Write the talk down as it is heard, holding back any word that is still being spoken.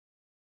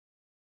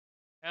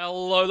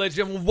Hello, ladies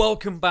and gentlemen.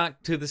 Welcome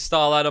back to the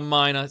StarLadder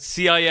Minor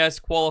CIS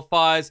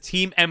qualifiers.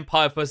 Team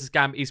Empire versus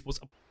GAMBIT Esports.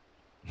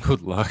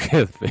 Good luck,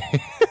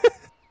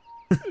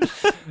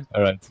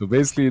 Alright, so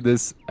basically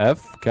this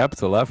F,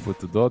 capital F with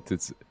the dot,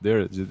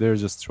 they're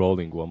just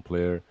trolling one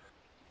player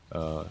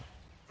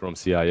from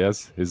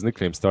CIS. His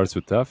nickname starts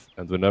with F,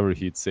 and whenever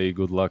he'd say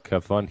good luck,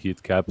 have fun,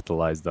 he'd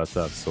capitalize that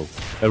F. So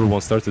everyone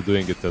started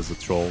doing it as a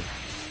troll.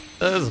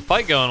 There's a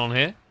fight going on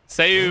here.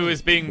 Seiyu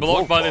is being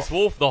blocked by this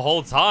wolf the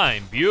whole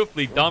time.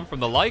 Beautifully done from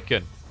the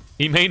Lycan.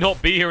 He may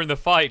not be here in the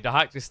fight. The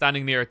hack is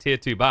standing near a tier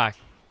 2 back.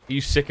 Are you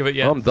sick of it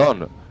yet? I'm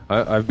done.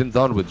 I've been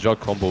done with jug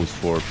combos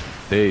for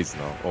days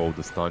now. Oh,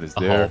 the stun is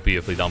there. Oh,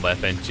 beautifully done by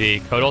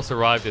FNG. Kodos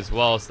arrived as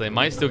well, so they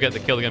might still get the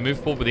kill. They're going to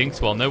move forward with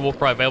Inkswell. No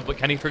Warcry available, but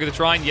can he trigger the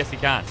shrine? Yes, he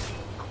can.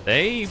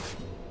 They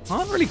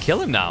can't really kill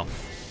him now.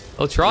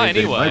 They'll try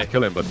anyway. They might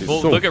kill him, but he's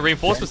so look at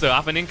reinforcements though.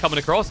 Afternoon coming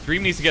across.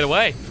 Dream needs to get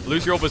away.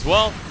 Lose your orb as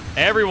well.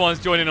 Everyone's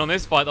joining on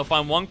this fight. They'll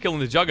find one kill in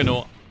the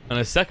Juggernaut and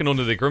a second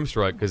under the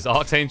Grimstrike because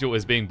Archangel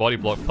is being body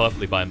blocked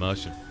perfectly by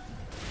Immersion.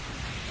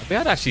 They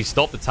had actually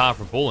stopped the tower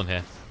from falling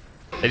here.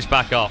 They just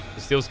back up.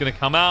 The steel's going to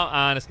come out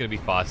and it's going to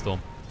be Firestorm.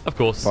 Of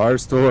course.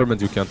 Firestorm, and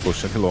you can't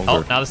push any longer.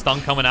 Oh, now the stun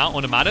coming out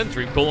onto Madden.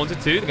 Dream call onto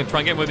 2. They're going to try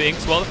and get him with the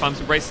Inkswell. The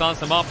Phantom Embrace silence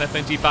them up.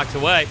 FNG backed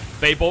away.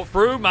 They bought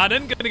through.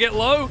 Madden going to get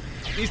low.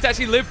 Needs to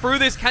actually live through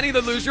this. Can he?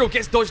 The loser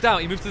gets dodged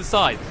out. He moves to the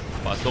side.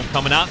 Firestorm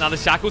coming out. Now the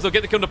Shackles will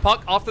get the kill to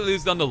Puck after they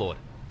lose the Underlord.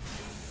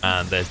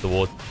 And there's the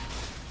ward.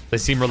 They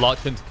seem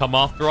reluctant to come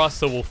after us,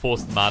 so we'll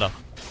force the matter.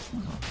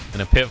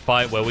 In a pit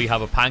fight where we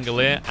have a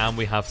Pangolier and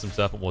we have some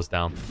Serpent Wars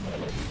down.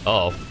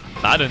 Uh-oh.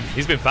 Madden,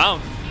 he's been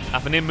found.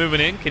 Afternoon moving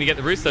in. Can he get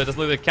the Rooster? Doesn't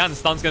look like he can. The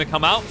stun's going to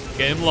come out.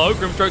 Get him low.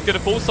 Grimstroke's going to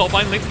fall.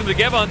 Soulbind links them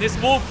together. And this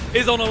wolf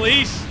is on a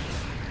leash.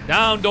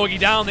 Down, doggy,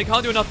 down. They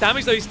can't do enough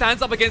damage, though. He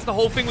stands up against the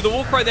whole thing with the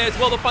Warcry there as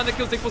well. They'll find the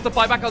kills. They force the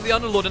buyback out the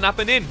Underlord and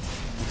Afternoon.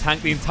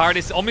 Tank the entire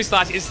this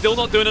Omnislash is still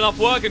not doing enough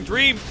work, and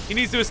Dream, he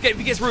needs to escape. If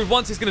he gets rude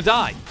once, he's going to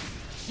die.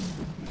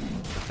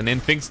 And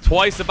then thinks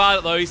twice about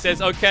it, though. He says,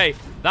 okay,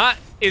 that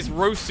is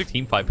Roche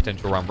team fight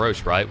potential around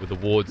Roche, right? With the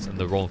wards and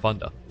the Rolling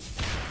Thunder.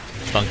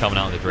 Stun coming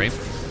out in the Dream.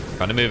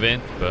 Trying to move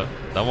in, but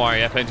don't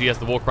worry. FNG has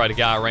the Warcry to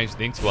get out of range of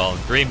the Inkswell.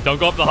 And Dream, don't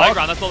go up the high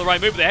ground. That's not the right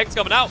move, but the Hex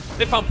coming out.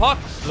 They found Puck.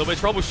 A little bit of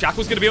trouble.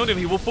 Shackle's going to be on him.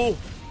 He will fall.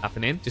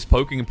 Happening, just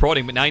poking and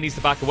prodding, but now he needs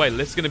to back away.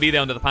 Lift's going to be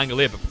there under the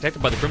Pangolier, but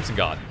protected by the Crimson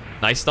Guard.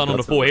 Nice stun on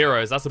the 4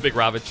 heroes. That's a big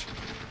ravage.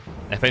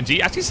 FNG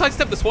actually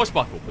sidestepped the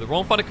Swashbuckle, but the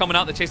Rolling Thunder coming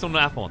out. They're chasing on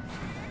an Aphon.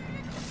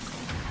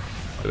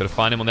 They're going to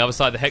find him on the other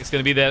side. The Hex going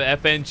to be there.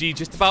 FNG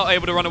just about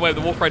able to run away with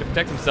the Warcry to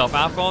protect himself.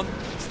 Aphon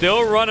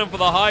still running for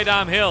the high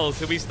damn hills.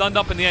 He'll be stunned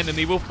up in the end and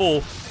he will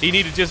fall. He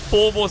needed just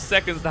 4 more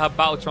seconds to have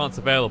battle trance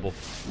available.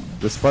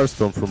 This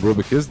Firestorm from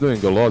Rubik is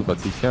doing a lot, but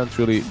he can't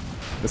really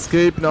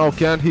escape now,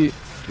 can he?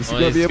 Is he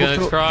he's going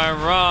to try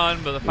and run,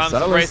 but the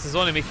Phantom Embrace is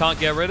on him. He can't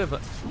get rid of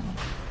it.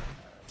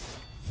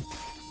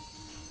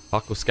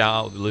 Puck will scout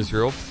out with the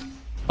Lizard Orb.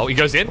 Oh, he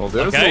goes in. Oh,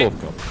 there's okay.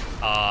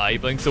 the He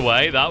blinks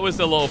away. That was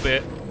a little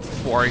bit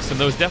worrisome.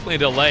 There was definitely a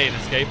delay in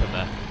escaping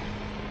there.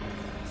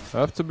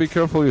 Have to be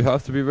careful. You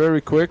have to be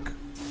very quick.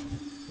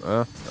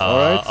 Alright.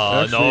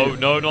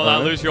 No, not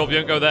that Lizard Orb. You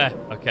don't go there.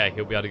 Okay,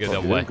 he'll be able to go the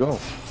other way. Go.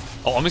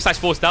 Oh, Omnislash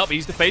forced out, but he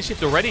used the phase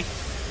shift already.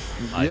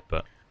 Yep.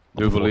 But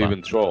do you believe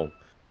in Troll?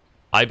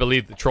 I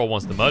believe the Troll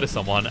wants to murder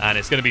someone, and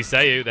it's going to be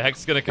Seiyu. The Hex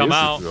is going to come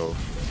out.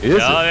 Is it?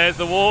 There's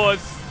the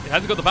wards. He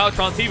hasn't got the battle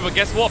transceiver, but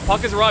guess what?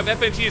 Puck has arrived.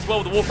 FNG as well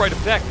with the Warcry to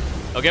protect.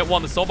 They'll get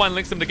one. The Soulbind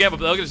links them together,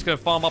 but they're just going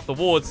to farm up the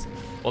wards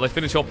while they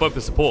finish off both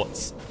the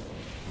supports.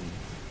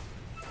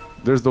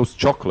 There's those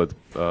chocolate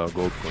gold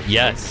coins.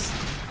 Yes.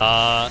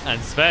 And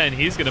Sven,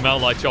 he's going to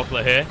melt like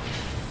chocolate here.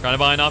 Trying to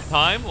buy enough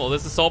time. Well,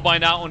 there's the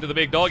Soulbind out onto the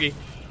big doggy.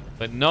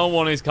 But no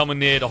one is coming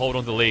near to hold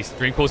on to the leash.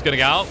 Dreamcall's going to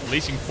go out.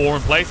 Leashing 4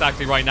 in place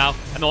actually right now.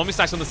 And the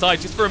Omnislash on the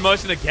side just for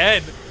Immersion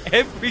again.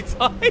 Every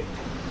time.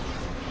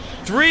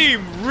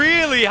 Dream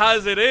really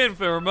has it in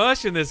for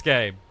Immersion this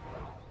game.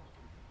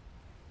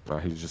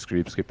 He's just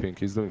creep skipping.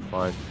 He's doing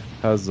fine.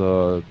 Has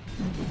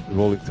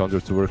Rolling Thunder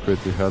to work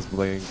with. He has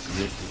Blink.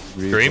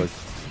 Dream.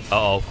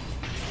 Uh-oh.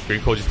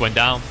 Dreamcall just went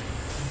down.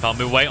 Can't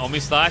move away.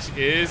 Omnislash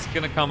is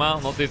going to come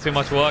out. Not do too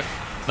much work.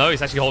 No,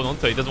 he's actually holding on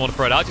to it. He doesn't want to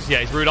throw it out just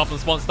yet. He's rooted up on the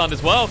spawn stunned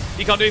as well.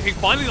 He can't do anything.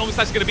 Finally, the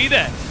Omnislash is going to be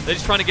there. They're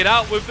just trying to get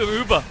out with the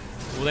Uber.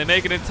 Will they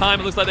make it in time?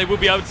 It looks like they will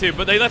be able to,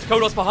 but they left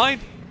Kodos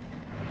behind.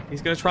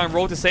 He's going to try and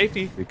roll to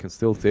safety. They can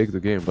still take the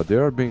game, but they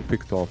are being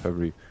picked off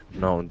every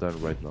now and then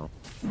right now.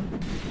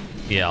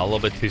 Yeah, a little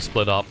bit too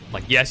split up.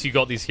 Like, yes, you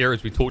got these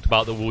heroes we talked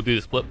about that will do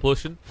the split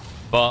pushing,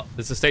 but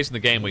there's a stage in the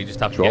game where you just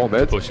have to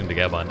get pushing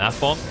together. And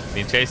Aphon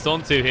being chased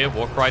on to here.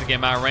 Warcry to get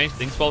him out of range.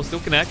 Inkswell still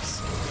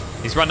connects.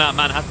 He's running out of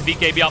mana. Has to beat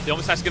KB up. The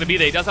Omnislash is going to be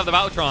there. He does have the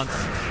battle trance.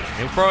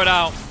 He'll throw it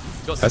out.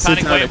 He's got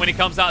Satanic waiting when he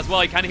comes out as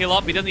well. He can heal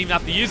up. He doesn't even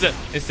have to use it.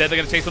 Instead, they're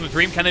going to chase on the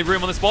Dream. Can they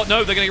room on the spot?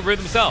 No, they're going to get rid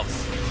of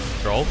themselves.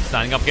 Troll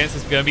standing up against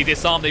this is going to be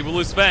disarmed. They will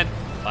lose Sven.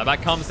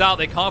 Buyback comes out.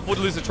 They can't afford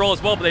to lose the Troll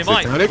as well, but they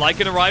might.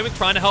 Lycan arriving,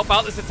 trying to help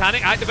out the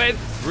Satanic. Activated.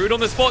 Rude on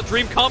the spot.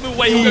 Dream can't move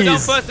away. He'll go down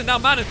first, and now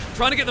Manon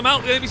trying to get them out.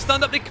 They're going to be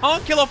stunned up. They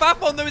can't kill off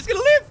Aphon, though. He's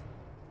going to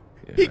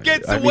live. He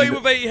gets away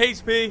with 8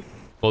 HP.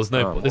 Well,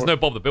 there's no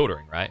Bob the Builder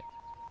ring, right?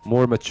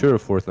 More mature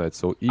Fortnite,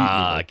 so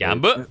easy.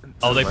 Gambit.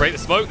 Oh, they break the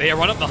smoke. They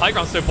run up the high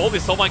ground so bold.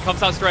 This soul mine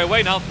comes out straight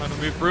away now. Trying to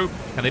move through.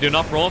 Can they do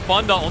enough? Roll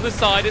Thunder on the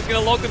side. It's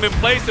going to lock them in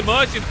place.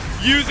 Immersion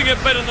using it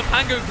better than the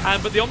Pango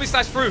can, but the Omni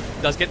Slash through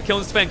does get the kill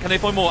and Sven. Can they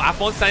find more?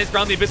 Afon stands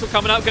ground. The Abyssal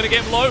coming out. Going to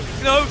get him low.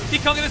 No, he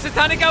can't get the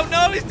Satanic out.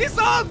 No, he's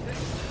disarmed.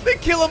 They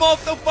kill him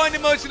off. They'll find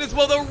Immersion as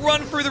well. They'll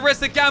run through the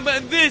rest of Gambit,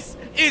 and this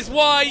is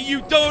why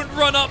you don't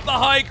run up the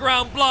high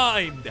ground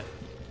blind.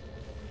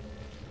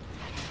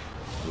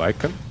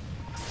 Like him.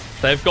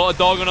 They've got a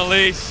dog on a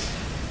leash,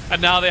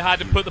 and now they had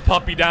to put the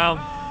puppy down.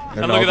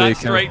 And look at that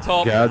straight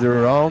top.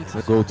 Gather around,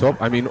 go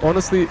top. I mean,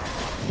 honestly,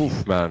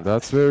 oof, man,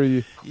 that's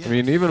very. I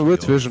mean, even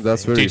with vision,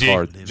 that's very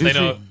hard. They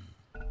know.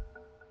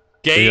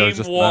 They are Game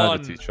just one. mad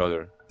at each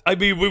other. I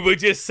mean, we were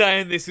just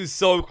saying this is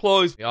so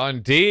close. Yeah,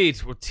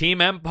 indeed. With Team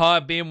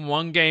Empire being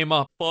one game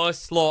up,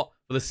 first slot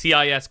for the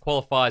CIS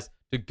qualifiers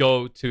to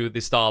go to the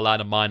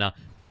StarLadder Minor.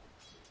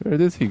 Where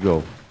did he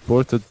go?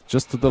 Ported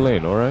just to the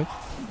lane, all right.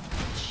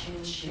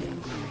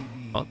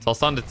 Well,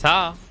 toss under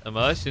tower.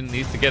 Immersion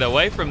needs to get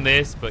away from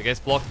this, but gets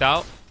blocked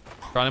out.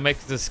 Trying to make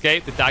his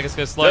escape. The dagger's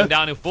going to slow him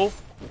down in full.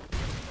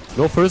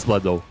 No first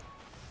blood, though.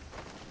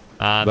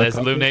 And there's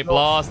Illuminate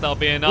Blast. That'll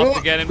be enough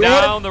to get him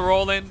down. The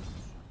roll in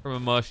from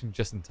Immersion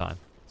just in time.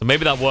 So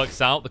maybe that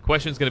works out. The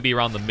question's going to be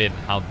around the mid,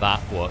 how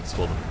that works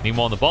for them.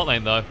 Meanwhile, on the bot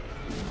lane, though,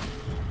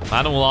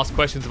 Madden will ask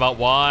questions about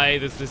why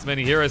there's this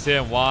many heroes here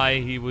and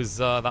why he was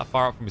that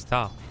far up from his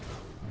tower.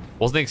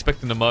 Wasn't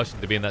expecting Immersion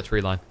to be in that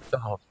tree line.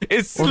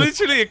 It's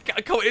literally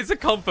it's a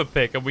comfort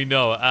pick, and we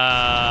know.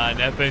 And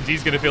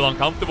FNG's going to feel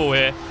uncomfortable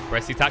here.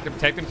 Press the attack to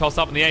protect him. Toss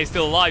up in the A,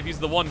 still alive.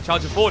 Uses the one,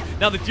 charging forward.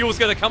 Now the duel's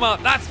going to come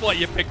out. That's why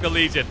you pick the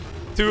Legion.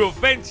 To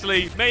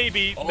eventually,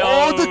 maybe,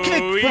 no. The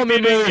kick from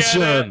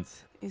Immersion.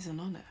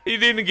 He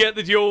didn't get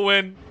the duel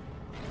win.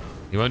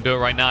 He won't do it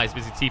right now. He's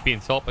busy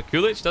TPing top. But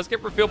Kulich does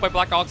get revealed by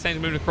Black Arcane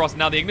moving across.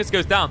 Now the Ignis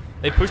goes down.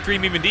 They push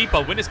Dream even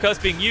deeper. Witness Curse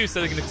being used so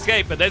they can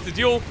escape. But there's the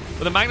duel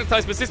with a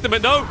magnetized system.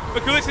 But no,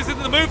 but Kulich is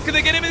into the move. Can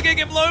they get him? They're going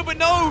to get him low. But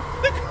no,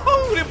 the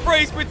Cold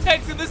Embrace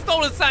protects him. The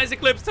Stolen Sands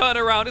Eclipse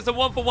turnaround. It's a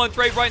 1-for-1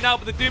 trade right now,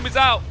 but the Doom is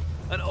out.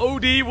 And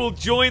OD will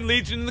join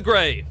Legion in the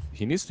grave.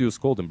 He needs to use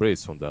Cold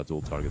Embrace from that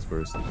dual target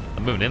first.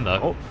 I'm moving in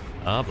though.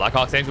 Black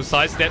Archangel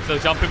sidesteps. They'll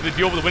jump into the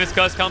duel, but the Witness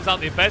Curse comes out.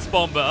 The Infest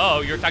Bomb,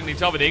 but you're attacking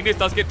each other. The Ignis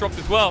does get dropped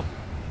as well.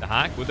 The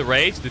hack with the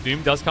rage. The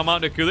Doom does come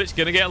out into Kulich.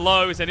 Gonna get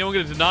low. Is anyone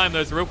gonna deny him?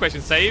 There's the real question.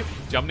 Save.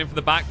 Jumping in from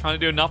the back, trying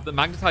to do enough. The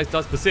Magnetize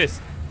does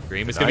persist.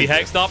 Dream is gonna be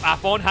hexed up.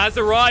 Afon has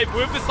arrived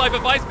with the Slifer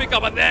Vice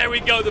pickup, and there we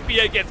go. The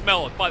PA gets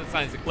melted by the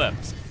Sands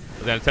Eclipse.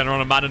 They're gonna turn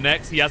around on Mana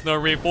next. He has no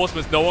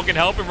reinforcements. No one can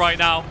help him right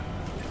now.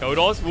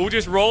 Kodos will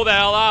just roll the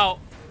hell out.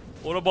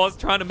 Autobot's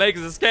trying to make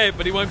his escape,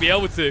 but he won't be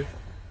able to.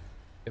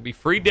 Gonna be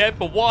 3 dead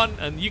for 1,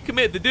 and you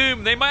commit the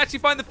Doom. They might actually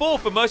find the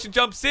 4th. Immersion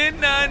jumps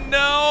in, and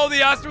no,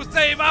 the Astral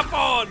save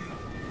Afon.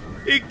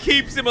 It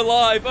keeps him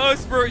alive.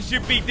 Earth Spirit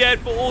should be dead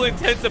for all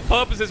intents and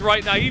purposes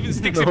right now. He even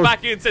sticks him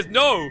back in and says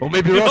no. Oh,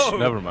 maybe Rush.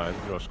 Never mind.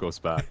 Rush goes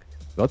back.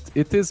 But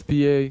it is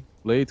PA.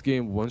 Late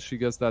game. Once she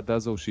gets that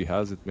Dazzle, she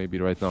has it maybe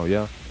right now.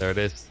 Yeah. There it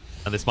is.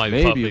 And this might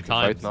be perfectly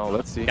timed. Right now.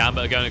 Let's see.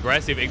 Gambit are going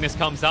aggressive. Ignis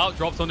comes out.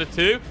 Drops onto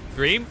 2.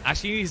 Dream.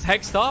 Actually, he's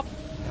hexed up.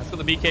 That's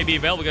got the BKB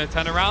available. We're going to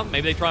turn around.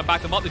 Maybe they try and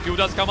back him up. The duel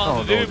does come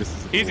out. The Doom.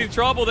 He's in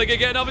trouble. They're going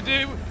to get another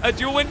Doom. A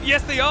duel win.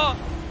 Yes, they are.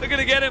 They're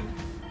going to get him.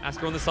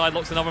 Asker on the side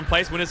locks another in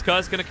place. Winner's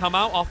Curse going to come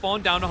out. Off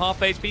on down to half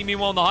HP.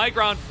 Meanwhile, on the high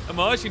ground,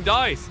 Immersion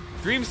dies.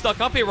 Dream stuck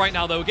up here right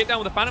now, though. We'll get down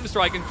with the Phantom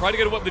Strike and try to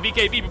get away with the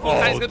BKB before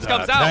the Eclipse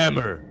comes out.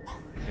 Hammer.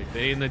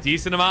 They've done a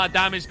decent amount of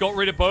damage. Got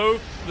rid of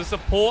both the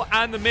support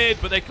and the mid,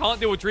 but they can't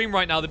deal with Dream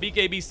right now. The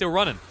BKB's still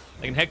running.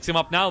 They can hex him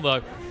up now,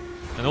 though.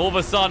 And all of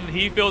a sudden,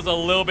 he feels a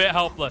little bit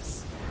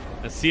helpless.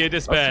 As Sia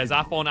despairs.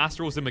 Afon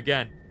astrals him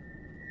again.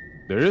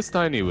 There is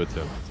Tiny with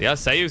him. So yeah,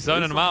 Seiyu's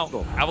zoning him out.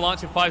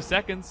 Avalanche in 5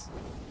 seconds.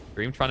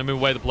 Dream trying to move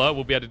away the blur.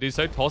 Will be able to do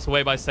so. Toss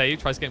away by Seiyu.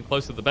 Tries to get him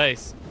close to the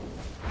base.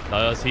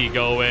 Does he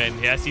go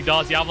in? Yes, he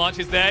does. The Avalanche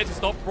is there to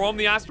stop from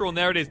the Astral. And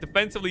there it is.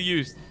 Defensively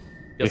used.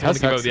 He doesn't want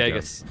to give over the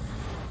Aegis.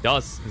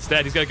 Does.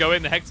 Instead, he's going to go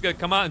in. The Hex is going to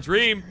come out and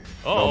Dream.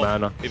 Oh,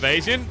 no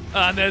evasion.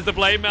 And there's the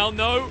Blade Mail.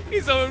 No.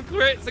 His own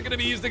crits are going to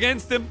be used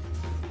against him.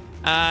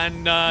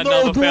 And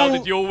another failed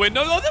the duel win.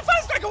 No, the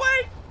fast strike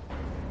away.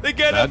 They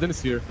get him. Madden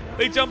is here.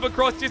 They jump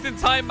across just in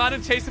time.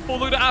 Madden chase the full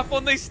load at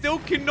Afon. They still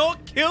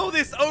cannot kill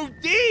this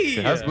OD. He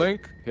has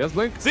Blink. He has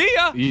Blink. See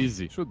ya.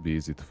 Easy. Should be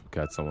easy to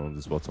catch someone on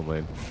this bottom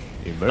lane.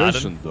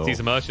 Immersion, though. Sees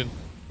Immersion.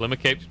 Glimmer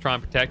Cape to try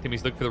and protect him.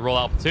 He's looking for the roll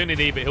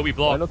opportunity, but he'll be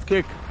blocked. Why not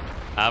kick?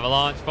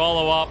 Avalanche,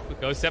 follow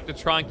up. Go Scepter to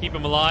try and keep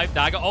him alive.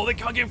 Dagger. Oh, they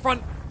can't get in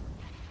front.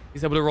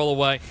 He's able to roll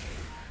away.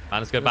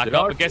 Madden's going to back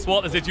up, but guess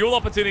what? There's a duel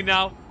opportunity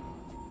now.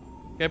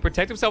 Going to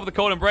protect himself with the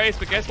Cold Embrace,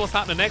 but guess what's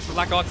happening next with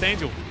Black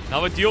Archangel?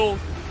 Another duel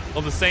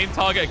on the same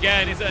target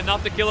again. Is it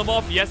enough to kill him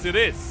off? Yes, it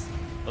is.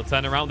 They'll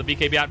turn around the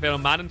BKB activate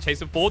on Madden,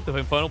 chase him forward. The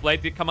Infernal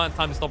Blade did come out in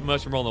time to stop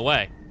Immersion rolling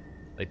away.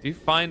 They do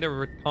find a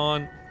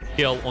return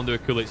kill onto a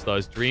Kulich, though.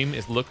 His Dream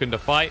is looking to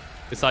fight.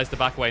 Decides to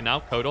back away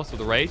now. Kodos with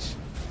the Rage.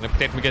 Going to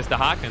protect him against the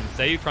hack. And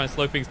Seiyu trying to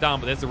slow things down,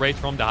 but there's the Rage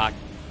from the hack.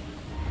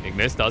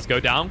 Ignis does go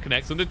down,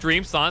 connects on the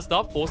Dream, Silence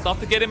Stop, forced off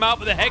to get him out,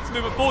 but the Hex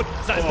moving forward.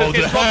 Silence Oh,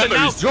 gets the dropped, and hammer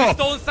now is dropped.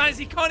 stolen Silence,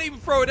 he can't even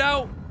throw it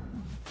out.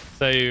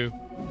 So,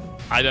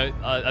 I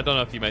don't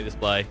know if you made this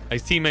play.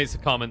 His teammates are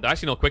coming, they're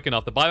actually not quick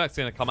enough. The buyback's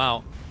going to come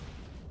out.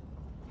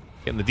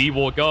 Getting the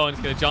D-Ward going,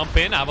 it's going to jump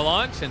in,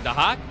 Avalanche, and the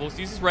Hack forced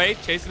to use his Rage,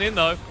 chasing in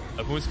though.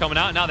 Moon's coming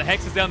out, now the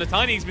Hex is down to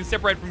Tiny, he's been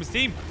separated from his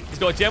team. He's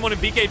got a gem on him,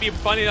 BKB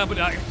finding out, but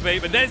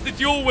there's the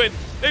dual win.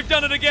 They've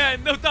done it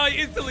again. They'll die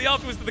instantly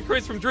afterwards to the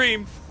Chris from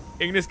Dream.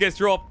 Ignis gets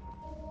dropped.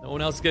 No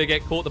one else is going to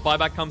get caught. The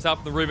buyback comes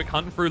out from the Rubik,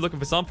 hunting through, looking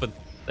for something.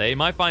 They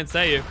might find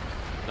Seiyu.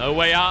 No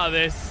way out of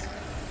this.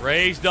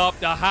 Raged up,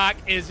 the Hack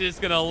is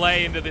just going to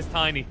lay into this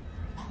Tiny.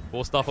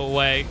 Forced off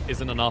away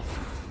isn't enough.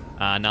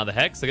 And now the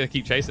Hex, they're going to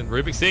keep chasing.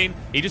 Rubik's seen.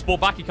 He just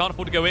bought back. He can't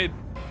afford to go in.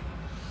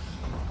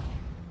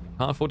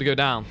 Can't afford to go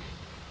down.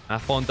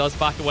 Afon does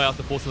back away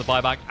after forcing the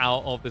buyback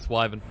out of this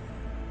Wyvern.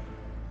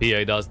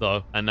 PA does,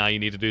 though. And now you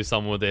need to do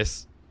something with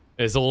this.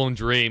 It's all on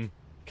Dream.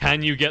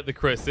 Can you get the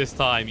Chris this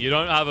time? You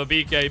don't have a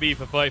BKB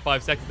for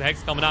 35 seconds. The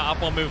Hex coming out.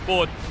 Afon moving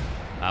forward.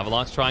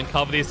 Avalanche try and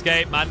cover the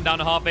escape. Madden down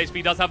to half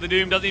HP. Does have the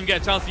Doom. Doesn't even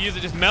get a chance to use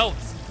it. Just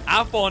melts.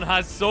 Afon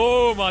has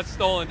so much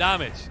stolen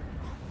damage.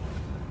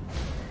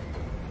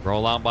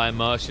 Roll out by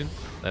Immersion.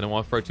 They don't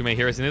want to throw too many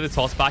heroes in there. The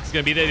toss back is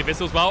going to be there. The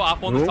Abyssal as well.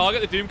 Afon the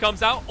target. The Doom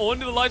comes out.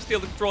 Onto the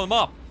lifesteal to control him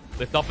up.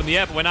 Lift up in the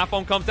air, but when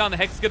Afon comes down, the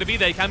Hex is going to be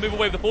there. He can move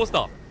away with the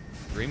 4-star.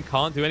 Dream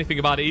can't do anything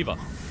about it either.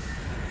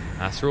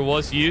 Astral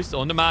was used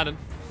on the Madden.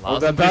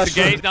 Last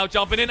engage, now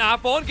jumping in.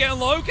 Afon getting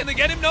low. Can they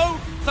get him? No.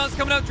 Sun's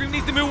coming out. Dream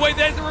needs to move away.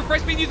 There's the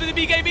refresh being used with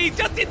the BKB.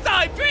 Just in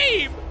time.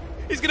 Dream!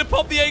 He's going to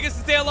pop the Aegis to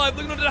stay alive.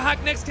 Looking under the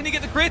Hack next. Can he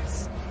get the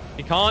crits?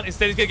 He can't.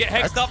 Instead, he's going to get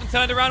hexed up and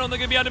turned around, and they're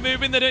going to be able to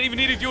move in. They don't even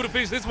need a duel to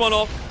finish this one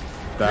off.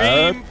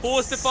 Dream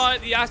forced to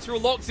fight. The Astral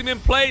locks him in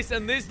place,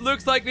 and this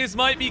looks like this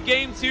might be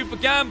game 2 for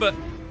Gambit.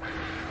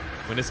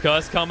 When this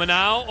Curse coming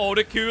out,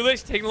 Older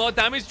Coolish taking a lot of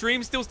damage.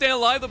 Dream still staying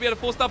alive. They'll be able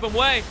to force up and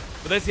away.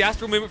 But there's the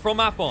Astral movement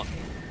from Afon.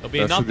 There'll be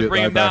enough to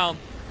bring him down.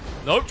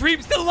 Nope,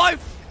 Dream's still alive.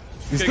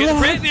 He's going to get the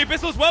crit in the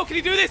Abyssal as well. Can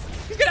he do this?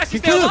 He's going to actually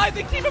stay alive.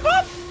 They keep him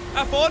up.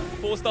 Afon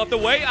forced up the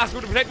way.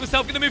 Astral to protect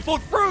himself. Going to move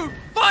forward through.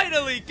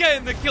 Finally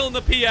getting the kill on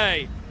the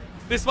PA.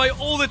 Despite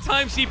all the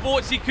time she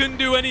bought, she couldn't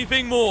do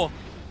anything more.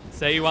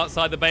 Seiyu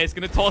outside the base.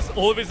 Going to toss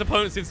all of his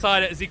opponents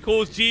inside it as he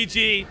calls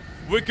GG.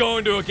 We're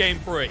going to a game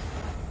 3.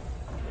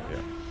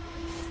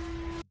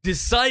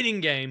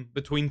 Deciding game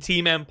between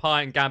Team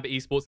Empire and Gambit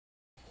Esports.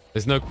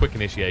 There's no quick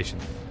initiation.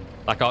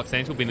 Black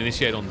Archangel being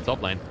initiated on the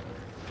top lane.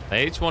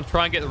 They each want to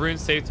try and get the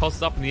runes saved,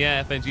 tosses up in the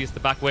air. FNG is to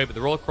back away, but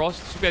the roll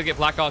across should be able to get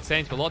Black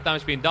Archangel. A lot of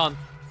damage being done.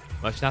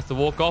 Merchant has to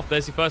walk off.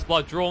 There's your first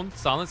blood drawn.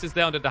 Silence is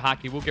there under the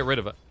Hack. He will get rid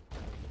of it.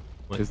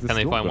 Can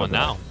they find one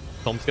now?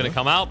 Tom's going to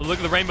come out, but look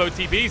at the rainbow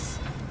TPs.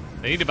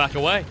 They need to back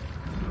away.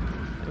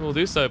 They will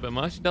do so, but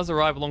Merchant does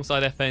arrive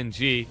alongside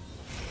FNG.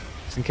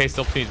 Just in case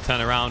the opportunity to turn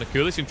around.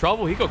 Akulish in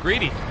trouble. He got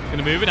greedy.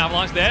 Gonna move in.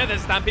 Avalanche there.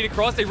 There's Stampede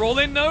across. They roll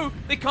in. No,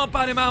 they can't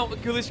bat him out.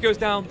 Akulish goes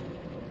down.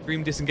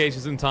 Dream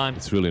disengages in time.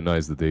 It's really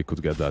nice that they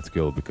could get that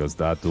kill because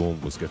that Doom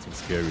was getting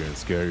scarier and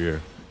scarier.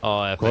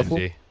 Oh,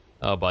 FNG.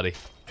 Oh, buddy.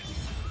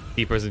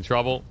 Keeper's in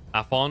trouble.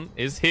 Afon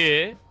is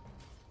here.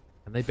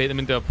 And they bait them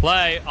into a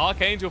play.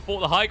 Archangel thought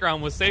the high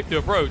ground was safe to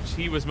approach.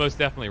 He was most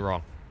definitely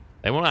wrong.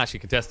 They want to actually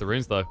contest the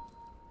runes, though.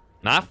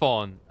 And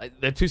Afon,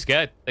 they're too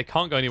scared. They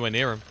can't go anywhere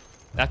near him.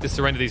 They have to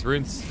surrender these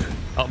runes.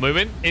 Up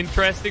moving.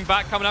 Interesting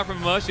back coming out from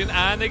Immersion.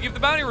 And they give the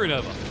bounty rune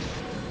over.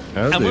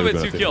 And with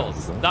it, 2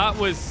 kills. That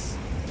was...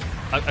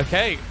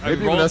 Okay. A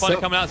roll of fun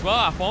coming out as well.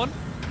 Afon.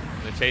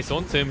 Gonna chase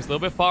onto him. He's a little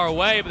bit far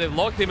away, but they've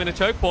locked him in a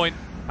choke point.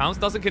 Pounce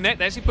doesn't connect.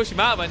 They actually push him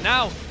out, but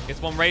now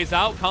gets one raised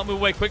out. Can't move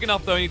away quick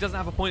enough, though, and he doesn't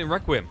have a point in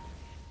Requiem.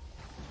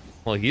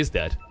 Well, he is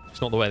dead.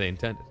 It's not the way they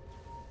intended.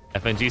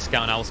 FNG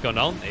scouting out what's going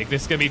on.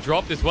 Ignis is going to be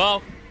dropped as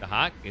well. The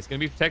Hack is going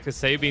to be protected.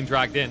 Save being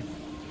dragged in.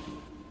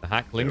 The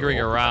Hack lingering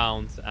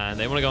around, and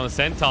they want to go on the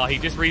Centaur. He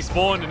just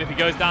respawned, and if he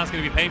goes down, it's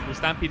going to be painful.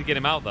 Stampede to get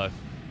him out, though.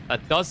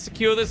 That does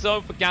secure the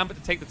zone for Gambit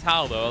to take the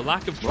tower, though. A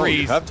lack of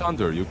trees. You have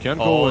Thunder. You can't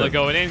go in. in. They're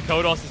going in.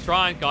 Kodos is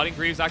trying. Guardian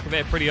Greaves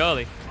activated pretty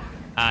early.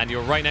 And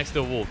you're right next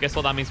to a wall. Guess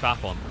what that means for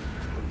Afon?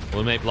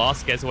 Eliminate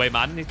Blast. Gets away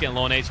Madden. He's getting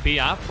low on HP.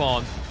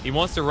 Afon. He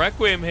wants to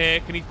Requiem here.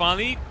 Can he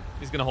finally?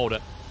 He's going to hold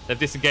it. They've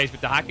disengaged,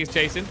 but the Hack is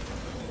chasing.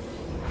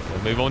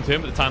 They'll move on to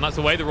him, but the time lapse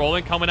away. The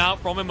rolling coming out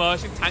from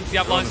Immersion. Tanks the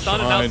Avalanche stun,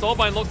 and now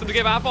Soulbind locks them to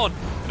give Afon.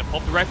 Gonna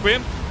pop the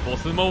Requiem,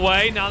 force them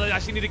away. Now they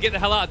actually need to get the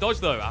hell out of dodge,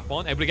 though.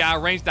 Afon able to get out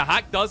of range. The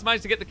Hack does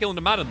manage to get the kill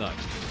into Madden, though.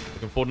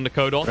 Looking forward into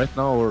Kodos. Right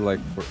now, we're like...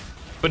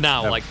 But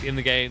now, like in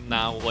the game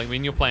now, like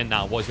when you're playing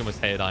now, what's your most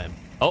hated item?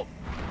 Oh,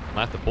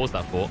 I have to pause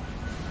that for.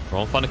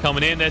 Wrong Thunder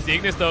coming in. There's the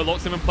Ignis, though.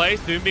 Locks him in place.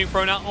 Doom being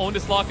thrown out onto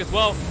Slark as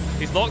well.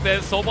 He's locked there.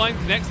 Soulbind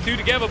connects 2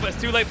 together, but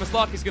it's too late for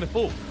Slark. He's going to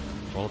fall.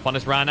 Well, the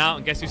Thunder's ran out,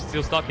 and guess who's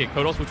still stuck here?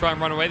 Kodos will try and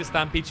run away. The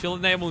Stampede chill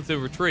enable to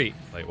retreat.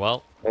 Wait,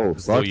 well. Oh,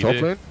 Slark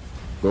top lane?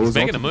 He's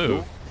making a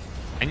move.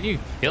 And you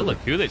kill the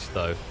Coolidge,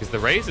 though, because the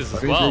Razors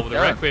as well with the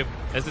Requiem.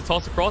 There's the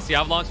toss across. The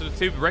Avalanche of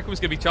the 2. The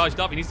Requiem's going to be charged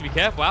up. He needs to be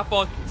careful.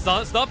 Afon,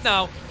 stop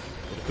now.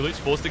 Kulich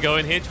forced to go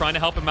in here, trying to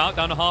help him out.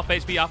 Down to half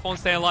HP. Afon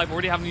staying alive.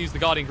 Already having used the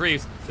Guardian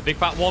Greaves. The big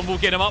fat one will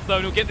get him up though,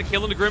 and he'll get the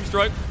kill on the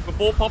Grimstroke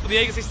before popping the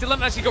Aegis. They still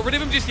haven't actually got rid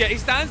of him just yet. He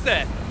stands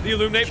there. The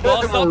Illuminate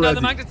blast up. Now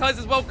the Magnetize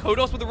as well.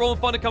 Kodos with the Roll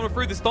and Thunder coming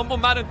through. The Stomp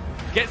on Madden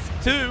gets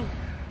 2.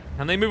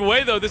 And they move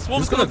away though. The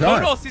Swarm's got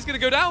Kodos. He's going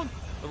to go down.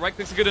 The right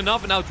clicks are good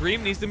enough, and now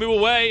Dream needs to move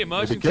away.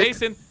 Immersion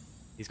chasing.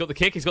 He's got the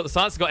kick. He's got the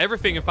silence. He's got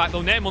everything. In fact,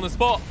 they'll net him on the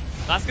spot.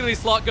 That's going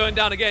to be Slark going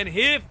down again.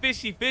 Here,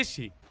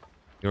 Fishy.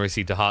 You already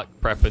see Dahak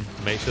prepping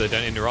to make sure they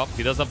don't interrupt.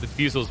 He does have the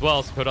defusal as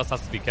well, so Kodos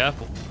has to be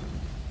careful.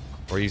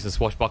 Or use the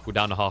Swashbuckle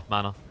down to half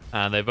mana.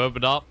 And they've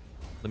opened up.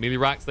 The melee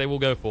racks they will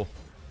go for.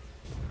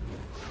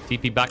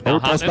 TP back now.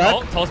 Toss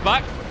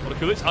back. What a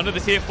Kulich under the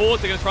tier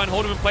 4s. They're going to try and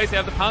hold him in place. They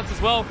have the pounce as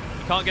well.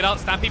 Can't get out.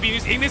 Stampede being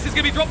used. Ignis is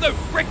going to be dropped though.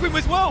 Requiem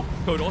as well.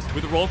 Kodos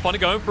with the Roll of Thunder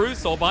going through.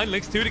 Soulbind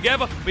links 2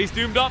 together. But he's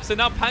doomed up. So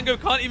now Pango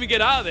can't even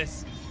get out of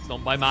this.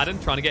 Stomped by Madden.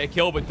 Trying to get a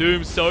kill. But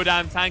Doom's so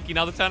damn tanky.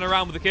 Now they turn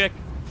around with the kick.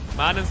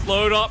 Madden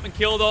slowed up and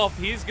killed off.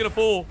 He's going to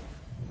fall.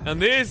 And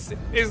this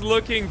is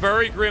looking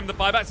very grim. The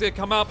buyback's going to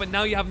come out, but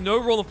now you have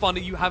no Roll of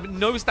Thunder. You have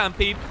no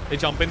Stampede. They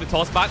jump in the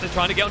toss back. They're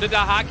trying to get onto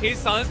Dahak. He's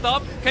silenced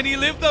up. Can he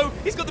live, though?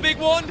 He's got the big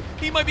wand.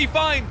 He might be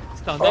fine.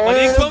 Stunned up by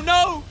the X-Well.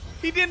 No!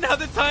 He didn't have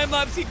the time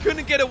lapse. He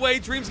couldn't get away.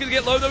 Dream's going to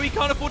get low, though. He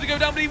can't afford to go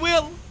down, but he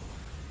will.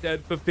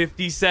 Dead for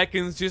 50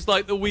 seconds, just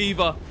like the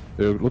Weaver.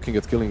 They're looking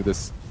at killing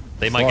this.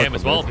 They might get him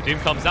as well. If Doom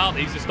comes out,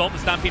 he's just stopped the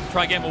Stampede to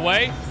try and get him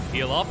away.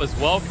 Heal up as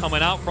well,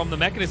 coming out from the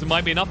mechanism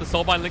might be enough. The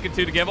Soulbind linking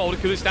 2 together. Older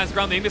Kulich stands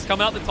around. The Ignis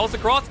come out. The toss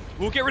across.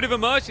 We'll get rid of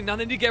Immersion. Now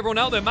they need to get everyone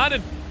out there.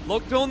 Madden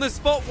locked on the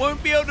spot.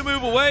 Won't be able to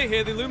move away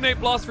here. The Illuminate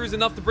blast through is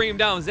enough to bring him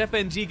down.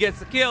 ZFNG gets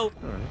the kill.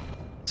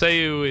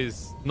 Sayu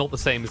is not the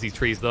same as these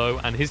trees though,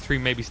 and his tree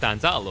maybe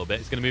stands out a little bit.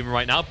 He's going to move him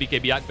right now.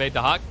 BKB activate.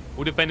 Dahak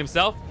will defend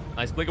himself.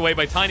 Nice flick away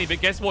by Tiny, but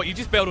guess what? You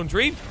just bailed on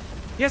Dream.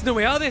 He has no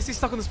way out of this. He's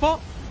stuck on the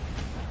spot.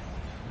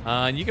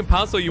 And you can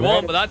pounce all you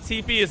want, but that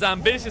TP is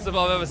ambitious if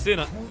I've ever seen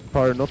it.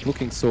 Empire not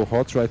looking so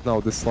hot right now.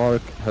 This Slark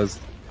has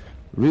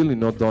really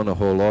not done a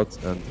whole lot,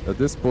 and at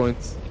this point...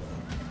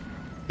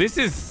 This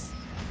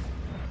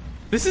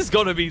is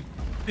gonna be...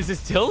 Is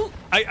this tilt?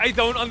 I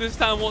don't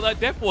understand what that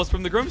death was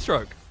from the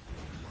Grimstroke.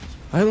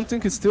 I don't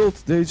think it's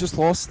tilt. They just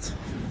lost.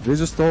 They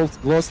just all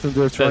lost, and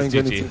they're trying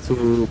anything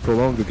to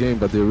prolong the game,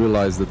 but they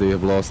realize that they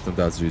have lost, and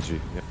that's GG.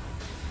 Yeah.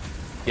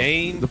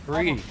 Game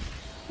 3.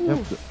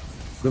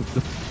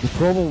 The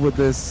problem with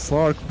this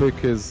Slark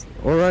pick is,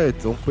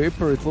 alright, on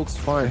paper it looks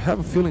fine. I have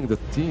a feeling that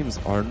teams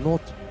are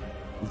not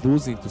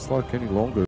losing to Slark any longer.